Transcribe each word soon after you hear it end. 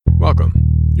Welcome.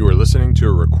 You are listening to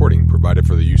a recording provided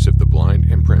for the use of the blind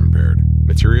and print impaired.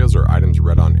 Materials or items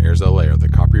read on Airs LA are the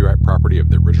copyright property of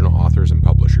the original authors and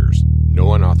publishers.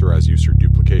 No unauthorized use or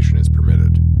duplication is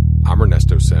permitted. I'm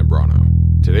Ernesto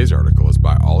Zambrano. Today's article is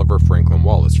by Oliver Franklin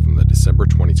Wallace from the December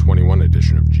 2021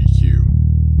 edition of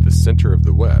GQ. The Center of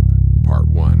the Web, Part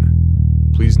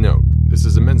 1. Please note, this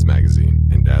is a men's magazine,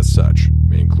 and as such,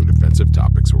 may include offensive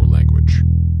topics or language.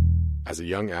 As a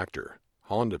young actor,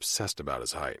 Holland obsessed about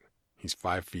his height. He's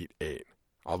 5 feet 8,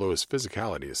 although his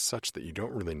physicality is such that you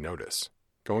don't really notice,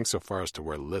 going so far as to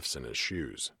wear lifts in his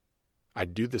shoes.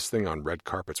 I'd do this thing on red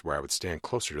carpets where I would stand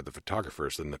closer to the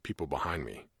photographers than the people behind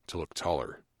me, to look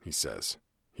taller, he says.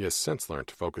 He has since learned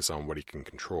to focus on what he can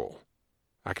control.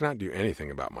 I cannot do anything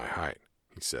about my height,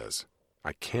 he says.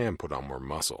 I can put on more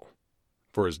muscle.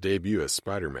 For his debut as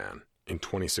Spider-Man, in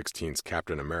 2016's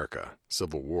Captain America: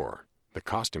 Civil War, the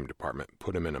costume department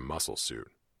put him in a muscle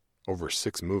suit. Over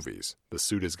 6 movies, the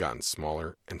suit has gotten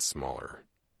smaller and smaller.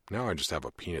 Now I just have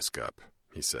a penis cup,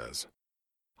 he says.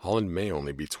 Holland may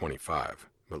only be 25,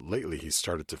 but lately he's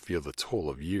started to feel the toll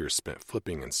of years spent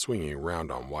flipping and swinging around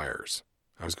on wires.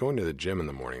 I was going to the gym in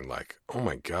the morning like, oh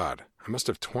my God, I must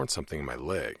have torn something in my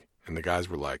leg. And the guys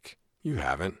were like, you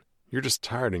haven't. You're just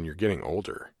tired and you're getting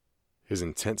older. His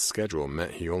intense schedule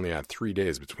meant he only had 3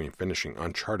 days between finishing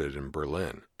Uncharted in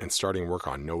Berlin and starting work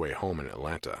on No Way Home in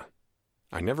Atlanta.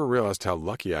 I never realized how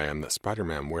lucky I am that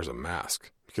Spider-Man wears a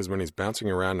mask, because when he's bouncing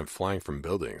around and flying from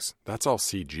buildings, that's all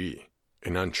CG.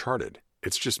 In Uncharted,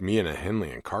 it's just me in a Henley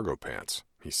and cargo pants,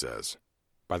 he says.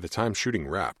 By the time shooting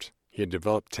wrapped, he had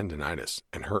developed tendinitis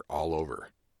and hurt all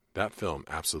over. That film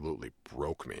absolutely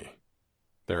broke me.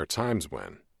 There are times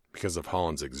when, because of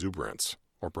Holland's exuberance,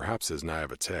 or perhaps his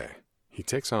naivete, he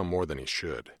takes on more than he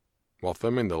should. While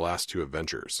filming the last 2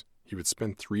 Avengers, he would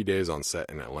spend 3 days on set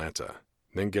in Atlanta,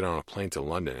 then get on a plane to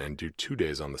London and do 2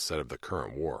 days on the set of the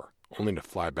current war, only to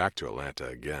fly back to Atlanta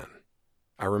again.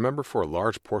 I remember for a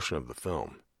large portion of the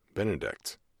film,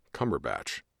 Benedict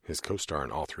Cumberbatch, his co-star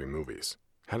in all 3 movies,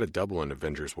 had a double in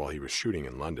Avengers while he was shooting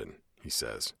in London, he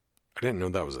says. I didn't know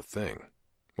that was a thing.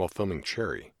 While filming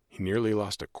Cherry, he nearly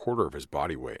lost a quarter of his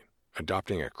body weight,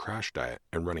 adopting a crash diet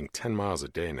and running 10 miles a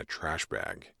day in a trash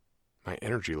bag. My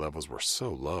energy levels were so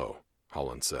low,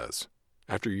 Holland says.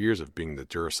 After years of being the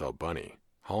Duracell bunny,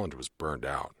 Holland was burned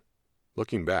out.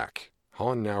 Looking back,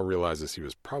 Holland now realizes he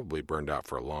was probably burned out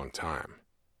for a long time.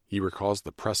 He recalls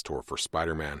the press tour for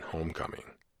Spider-Man: Homecoming,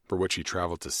 for which he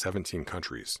traveled to 17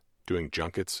 countries, doing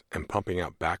junkets and pumping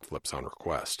out backflips on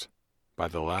request. By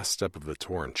the last step of the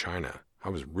tour in China, I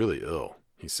was really ill,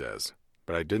 he says,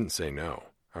 but I didn't say no.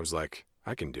 I was like,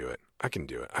 I can do it, I can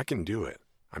do it, I can do it.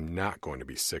 I'm not going to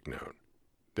be sick note.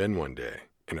 Then one day,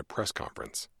 in a press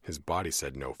conference, his body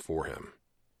said no for him.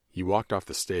 He walked off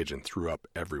the stage and threw up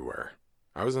everywhere.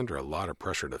 I was under a lot of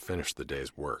pressure to finish the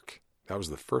day's work. That was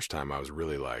the first time I was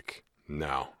really like,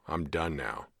 no, I'm done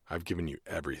now. I've given you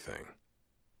everything.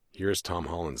 Here's Tom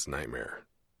Holland's nightmare.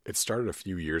 It started a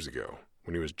few years ago,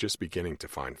 when he was just beginning to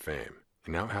find fame,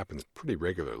 and now it happens pretty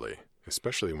regularly,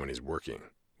 especially when he's working,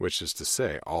 which is to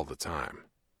say all the time.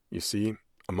 You see,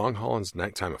 among Holland's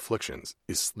nighttime afflictions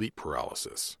is sleep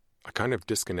paralysis, a kind of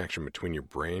disconnection between your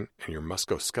brain and your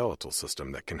musculoskeletal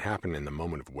system that can happen in the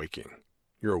moment of waking.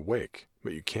 You're awake,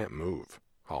 but you can't move,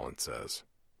 Holland says.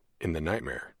 In the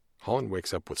nightmare, Holland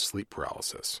wakes up with sleep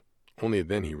paralysis. Only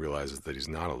then he realizes that he's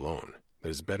not alone, that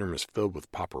his bedroom is filled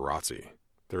with paparazzi.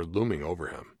 They're looming over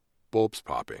him, bulbs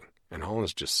popping, and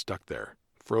Holland's just stuck there,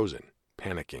 frozen,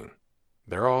 panicking.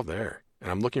 They're all there,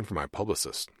 and I'm looking for my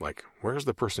publicist, like, where's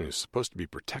the person who's supposed to be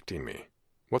protecting me?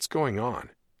 What's going on?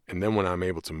 And then when I'm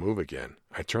able to move again,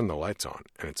 I turn the lights on,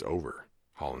 and it's over,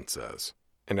 Holland says.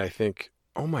 And I think,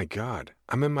 oh my God,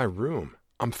 I'm in my room.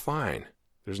 I'm fine.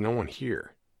 There's no one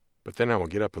here. But then I will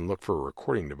get up and look for a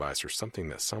recording device or something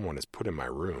that someone has put in my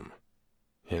room.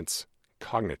 Hence,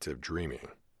 cognitive dreaming.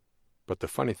 But the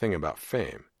funny thing about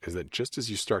fame is that just as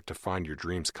you start to find your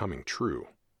dreams coming true,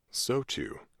 so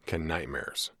too can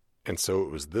nightmares. And so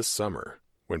it was this summer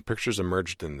when pictures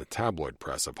emerged in the tabloid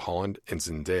press of Holland and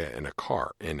Zendaya in a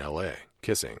car in LA,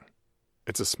 kissing.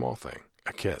 It's a small thing,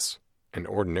 a kiss, and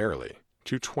ordinarily,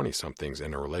 2 20-somethings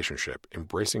in a relationship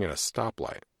embracing at a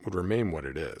stoplight would remain what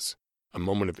it is, a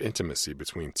moment of intimacy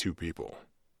between 2 people.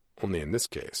 Only in this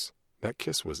case, that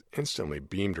kiss was instantly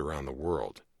beamed around the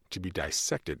world to be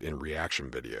dissected in reaction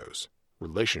videos,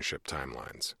 relationship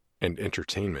timelines, and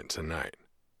Entertainment Tonight.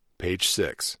 Page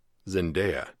 6,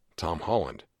 Zendaya, Tom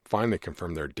Holland, finally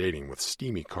confirmed their dating with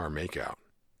steamy car makeout,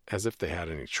 as if they had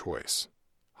any choice.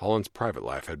 Holland's private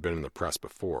life had been in the press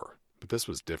before, but this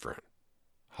was different.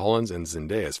 Holland's and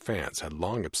Zendaya's fans had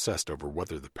long obsessed over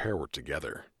whether the pair were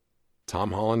together.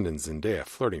 Tom Holland and Zendaya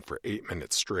flirting for 8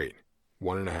 minutes straight,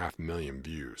 1.5 million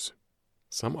views.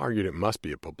 Some argued it must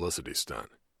be a publicity stunt.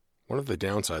 One of the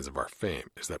downsides of our fame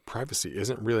is that privacy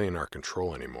isn't really in our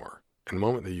control anymore. And a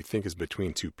moment that you think is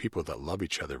between two people that love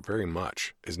each other very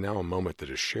much is now a moment that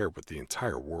is shared with the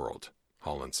entire world,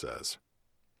 Holland says.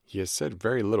 He has said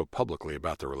very little publicly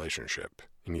about the relationship,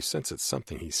 and you sense it's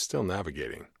something he's still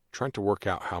navigating, trying to work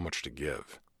out how much to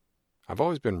give. I've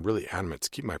always been really adamant to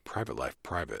keep my private life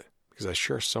private, because I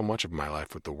share so much of my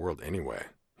life with the world anyway,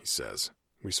 he says.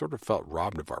 We sort of felt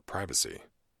robbed of our privacy.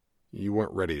 You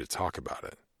weren't ready to talk about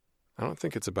it. I don't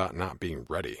think it's about not being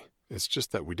ready. It's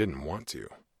just that we didn't want to.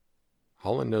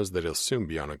 Holland knows that he'll soon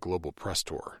be on a global press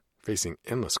tour, facing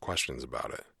endless questions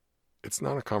about it. It's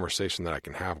not a conversation that I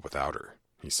can have without her,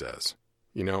 he says.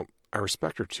 You know, I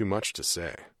respect her too much to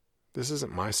say. This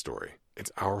isn't my story.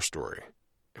 It's our story.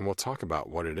 And we'll talk about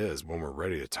what it is when we're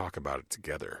ready to talk about it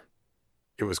together.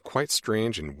 It was quite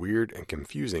strange and weird and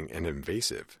confusing and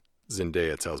invasive,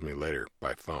 Zendaya tells me later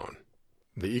by phone.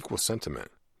 The equal sentiment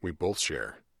we both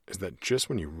share is that just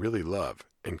when you really love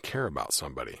and care about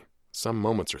somebody, some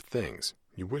moments or things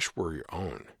you wish were your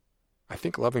own. I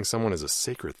think loving someone is a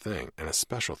sacred thing and a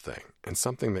special thing and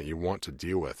something that you want to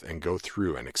deal with and go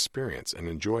through and experience and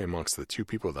enjoy amongst the two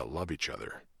people that love each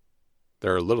other.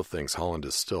 There are little things Holland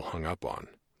is still hung up on,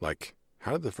 like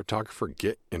how did the photographer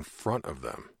get in front of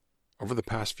them? Over the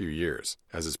past few years,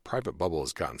 as his private bubble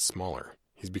has gotten smaller,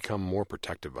 he's become more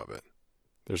protective of it.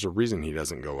 There's a reason he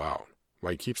doesn't go out,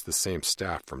 why he keeps the same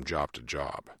staff from job to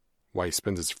job, why he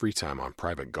spends his free time on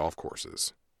private golf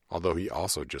courses, although he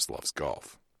also just loves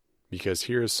golf. Because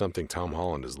here is something Tom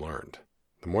Holland has learned.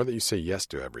 The more that you say yes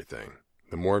to everything,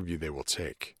 the more of you they will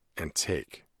take,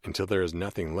 until there is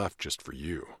nothing left just for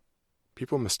you.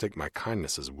 People mistake my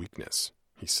kindness as weakness,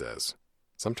 he says.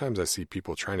 Sometimes I see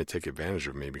people trying to take advantage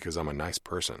of me because I'm a nice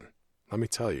person. Let me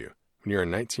tell you, when you're a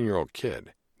 19-year-old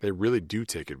kid, they really do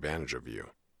take advantage of you.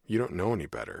 You don't know any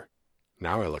better.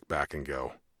 Now I look back and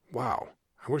go, wow,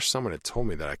 I wish someone had told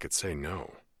me that I could say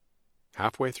no.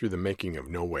 Halfway through the making of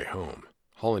No Way Home,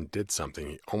 Holland did something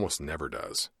he almost never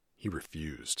does. He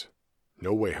refused.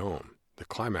 No Way Home, the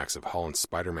climax of Holland's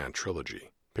Spider-Man trilogy,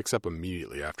 picks up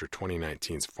immediately after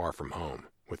 2019's Far From Home,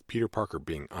 with Peter Parker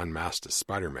being unmasked as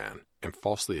Spider-Man and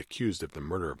falsely accused of the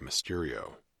murder of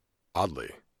Mysterio.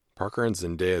 Oddly, Parker and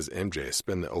Zendaya's MJ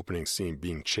spend the opening scene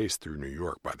being chased through New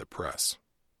York by the press.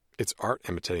 It's art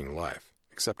imitating life,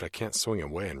 except I can't swing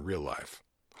away in real life,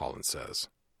 Holland says.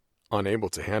 Unable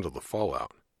to handle the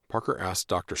fallout, Parker asks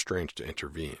Doctor Strange to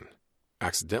intervene,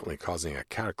 accidentally causing a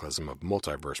cataclysm of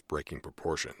multiverse-breaking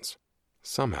proportions.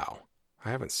 Somehow, I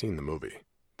haven't seen the movie,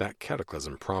 that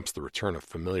cataclysm prompts the return of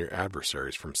familiar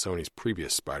adversaries from Sony's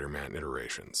previous Spider-Man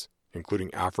iterations,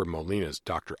 including Alfred Molina's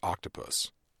Dr.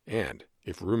 Octopus, and,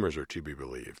 if rumors are to be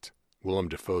believed, Willem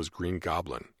Dafoe's Green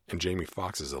Goblin and Jamie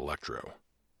Foxx's Electro.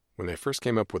 When they first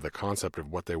came up with the concept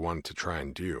of what they wanted to try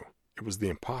and do, it was the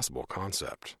impossible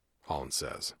concept, Holland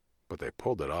says, but they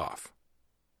pulled it off.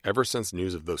 Ever since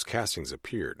news of those castings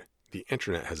appeared, the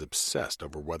internet has obsessed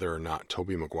over whether or not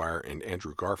Tobey Maguire and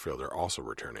Andrew Garfield are also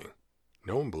returning.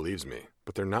 No one believes me,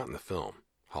 but they're not in the film,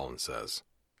 Holland says.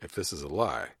 If this is a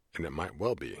lie, and it might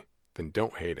well be, then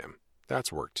don't hate him.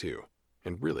 That's work too.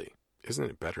 And really, isn't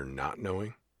it better not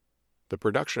knowing? The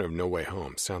production of No Way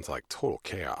Home sounds like total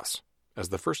chaos. As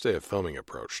the first day of filming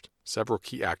approached, several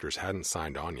key actors hadn't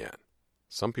signed on yet.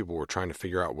 Some people were trying to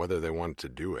figure out whether they wanted to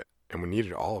do it, and we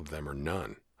needed all of them or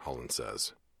none, Holland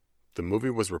says. The movie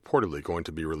was reportedly going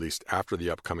to be released after the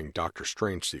upcoming Doctor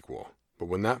Strange sequel, but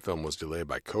when that film was delayed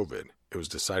by COVID, it was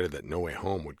decided that No Way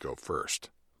Home would go first,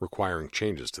 requiring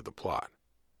changes to the plot.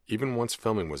 Even once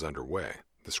filming was underway,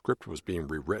 the script was being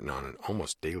rewritten on an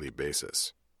almost daily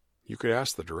basis. You could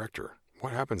ask the director,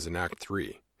 what happens in Act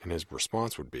 3, and his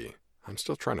response would be, I'm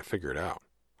still trying to figure it out,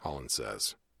 Holland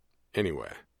says.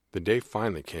 Anyway, the day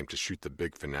finally came to shoot the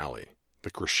big finale,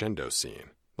 the crescendo scene.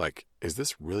 Like, is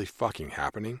this really fucking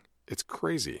happening? It's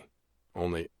crazy.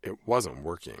 Only, it wasn't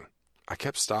working. I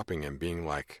kept stopping and being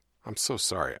like, I'm so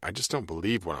sorry, I just don't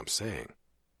believe what I'm saying.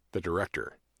 The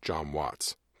director, John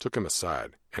Watts, took him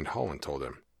aside, and Holland told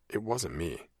him, it wasn't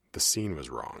me. The scene was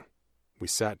wrong. We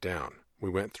sat down, we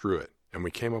went through it, and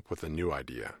we came up with a new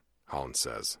idea, Holland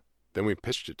says. Then we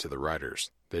pitched it to the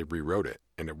writers. They rewrote it,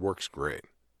 and it works great.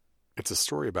 It's a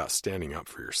story about standing up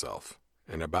for yourself,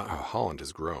 and about how Holland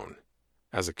has grown.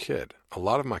 As a kid, a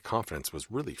lot of my confidence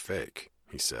was really fake,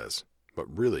 he says.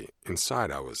 But really,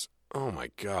 inside I was, oh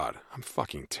my God, I'm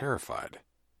fucking terrified.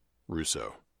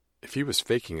 Russo. If he was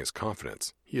faking his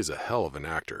confidence, he is a hell of an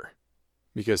actor.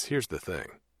 Because here's the thing.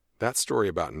 That story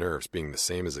about nerves being the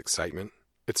same as excitement,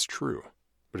 it's true.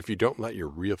 But if you don't let your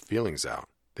real feelings out,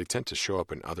 they tend to show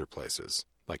up in other places,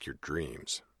 like your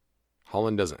dreams.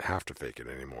 Holland doesn't have to fake it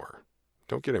anymore.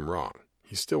 Don't get him wrong.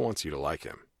 He still wants you to like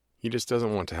him. He just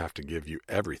doesn't want to have to give you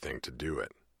everything to do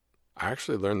it. I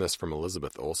actually learned this from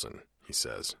Elizabeth Olsen, he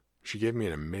says. She gave me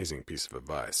an amazing piece of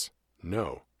advice.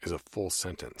 No is a full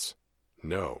sentence.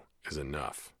 No is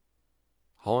enough.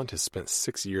 Holland has spent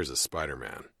 6 years as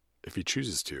Spider-Man. If he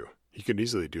chooses to, he could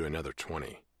easily do another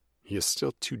 20. He is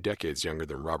still 2 decades younger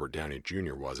than Robert Downey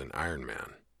Jr. was in Iron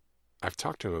Man. I've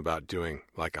talked to him about doing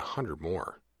like 100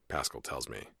 more, Pascal tells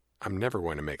me. I'm never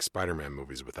going to make Spider-Man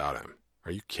movies without him.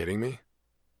 Are you kidding me?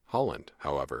 Holland,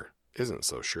 however, isn't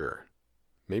so sure.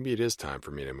 Maybe it is time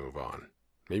for me to move on.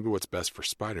 Maybe what's best for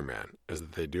Spider-Man is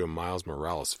that they do a Miles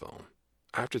Morales film.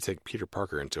 I have to take Peter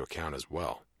Parker into account as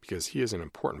well, because he is an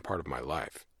important part of my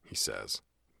life, he says.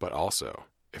 But also,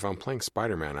 if I'm playing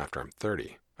Spider-Man after I'm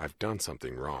 30, I've done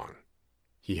something wrong.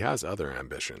 He has other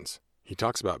ambitions. He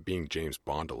talks about being James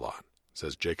Bond a lot,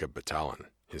 says Jacob Batalon,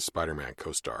 his Spider-Man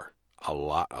co-star. A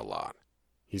lot.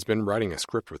 He's been writing a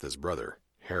script with his brother,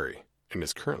 Harry, and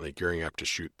is currently gearing up to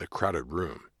shoot The Crowded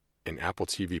Room, an Apple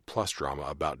TV Plus drama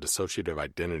about dissociative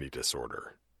identity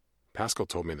disorder. Pascal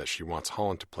told me that she wants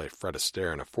Holland to play Fred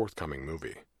Astaire in a forthcoming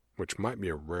movie, which might be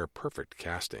a rare perfect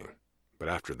casting. But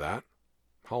after that,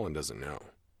 Holland doesn't know.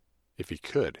 If he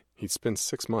could, he'd spend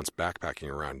 6 months backpacking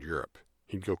around Europe.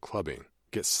 He'd go clubbing,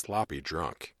 get sloppy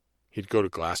drunk. He'd go to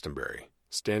Glastonbury,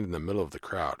 stand in the middle of the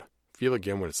crowd, feel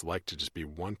again what it's like to just be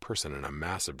one person in a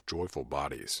mass of joyful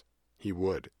bodies. He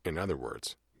would, in other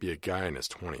words, be a guy in his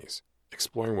 20s,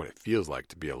 exploring what it feels like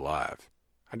to be alive.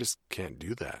 I just can't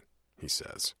do that, he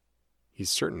says.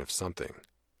 He's certain of something.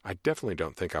 I definitely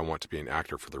don't think I want to be an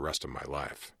actor for the rest of my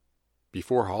life.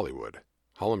 Before Hollywood,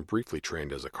 Holland briefly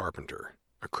trained as a carpenter,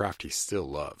 a craft he still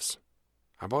loves.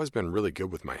 I've always been really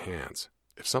good with my hands.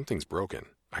 If something's broken,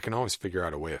 I can always figure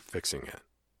out a way of fixing it.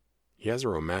 He has a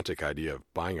romantic idea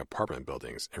of buying apartment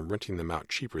buildings and renting them out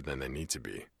cheaper than they need to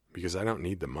be, because I don't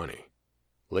need the money.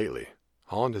 Lately,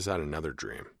 Holland has had another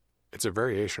dream. It's a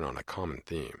variation on a common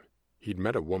theme. He'd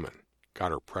met a woman,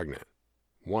 got her pregnant.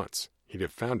 Once, he'd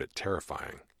have found it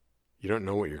terrifying. You don't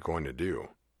know what you're going to do.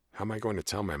 How am I going to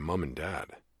tell my mom and dad?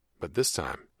 But this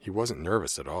time, he wasn't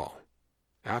nervous at all.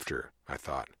 After, I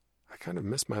thought, I kind of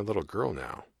miss my little girl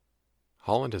now.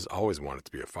 Holland has always wanted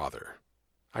to be a father.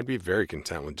 I'd be very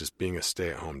content with just being a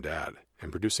stay-at-home dad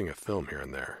and producing a film here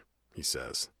and there, he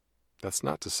says. That's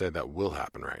not to say that will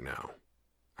happen right now.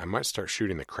 I might start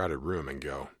shooting The Crowded Room and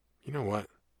go, you know what?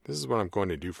 This is what I'm going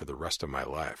to do for the rest of my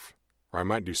life. Or I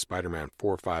might do Spider-Man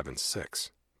 4, 5, and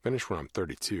 6, finish when I'm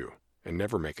 32, and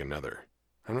never make another.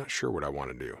 I'm not sure what I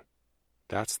want to do.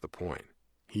 That's the point.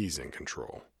 He's in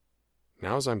control.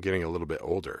 Now as I'm getting a little bit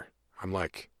older, I'm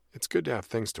like, it's good to have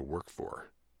things to work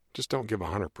for. Just don't give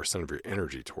 100% of your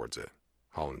energy towards it,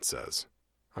 Holland says.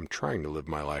 I'm trying to live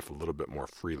my life a little bit more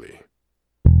freely.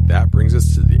 That brings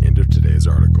us to the end of today's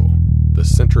article, The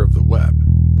Center of the Web,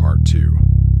 Part 2.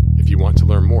 If you want to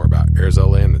learn more about Airs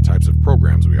LA and the types of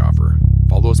programs we offer,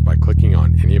 follow us by clicking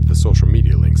on any of the social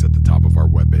media links at the top of our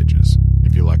web pages.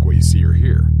 If you like what you see or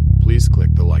hear, please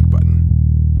click the like button.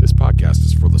 This podcast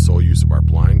is for the sole use of our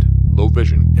blind, low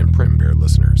vision, and print-impaired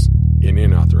listeners. Any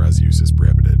unauthorized use is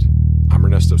prohibited. I'm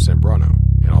Ernesto Zambrano,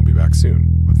 and I'll be back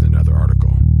soon with another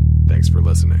article. Thanks for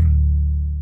listening.